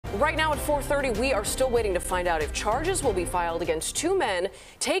Right now at 4:30, we are still waiting to find out if charges will be filed against two men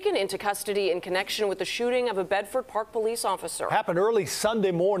taken into custody in connection with the shooting of a Bedford Park police officer. Happened early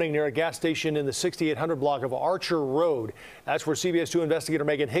Sunday morning near a gas station in the 6800 block of Archer Road. That's where CBS 2 investigator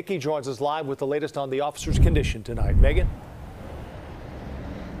Megan Hickey joins us live with the latest on the officer's condition tonight. Megan?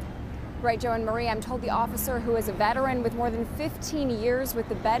 Right, Joe and Marie, I'm told the officer, who is a veteran with more than 15 years with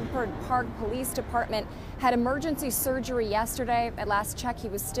the Bedford Park Police Department, had emergency surgery yesterday. At last check, he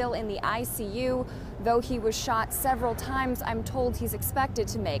was still in the ICU. Though he was shot several times, I'm told he's expected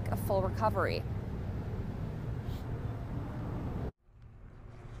to make a full recovery.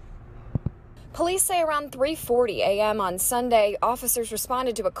 Police say around 3:40 a.m. on Sunday, officers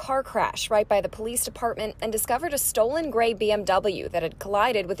responded to a car crash right by the police department and discovered a stolen gray BMW that had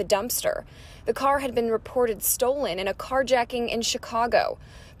collided with a dumpster. The car had been reported stolen in a carjacking in Chicago.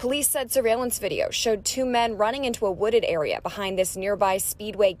 Police said surveillance video showed two men running into a wooded area behind this nearby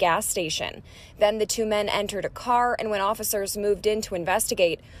Speedway gas station. Then the two men entered a car, and when officers moved in to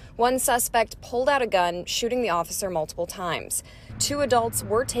investigate, one suspect pulled out a gun, shooting the officer multiple times. Two adults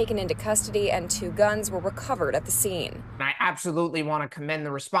were taken into custody and two guns were recovered at the scene. I absolutely want to commend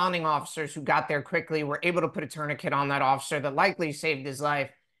the responding officers who got there quickly, were able to put a tourniquet on that officer that likely saved his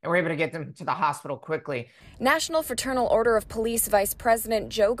life, and were able to get them to the hospital quickly. National Fraternal Order of Police Vice President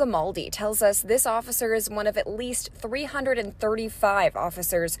Joe Gamaldi tells us this officer is one of at least 335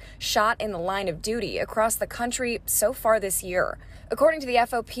 officers shot in the line of duty across the country so far this year. According to the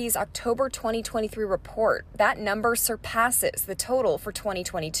FOP's October 2023 report, that number surpasses the total for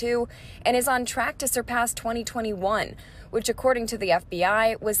 2022 and is on track to surpass 2021, which, according to the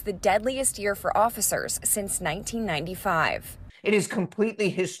FBI, was the deadliest year for officers since 1995. It is completely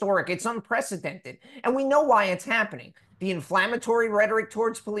historic. It's unprecedented. And we know why it's happening. The inflammatory rhetoric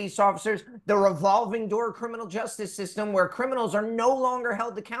towards police officers, the revolving door criminal justice system where criminals are no longer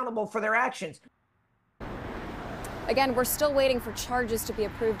held accountable for their actions. Again, we're still waiting for charges to be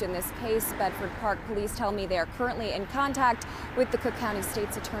approved in this case. Bedford Park police tell me they are currently in contact with the Cook County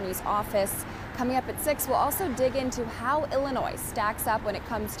State's Attorney's Office. Coming up at 6, we'll also dig into how Illinois stacks up when it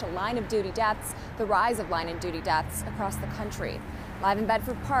comes to line-of-duty deaths, the rise of line-of-duty deaths across the country. Live in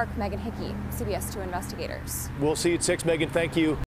Bedford Park, Megan Hickey, CBS 2 Investigators. We'll see you at 6, Megan. Thank you.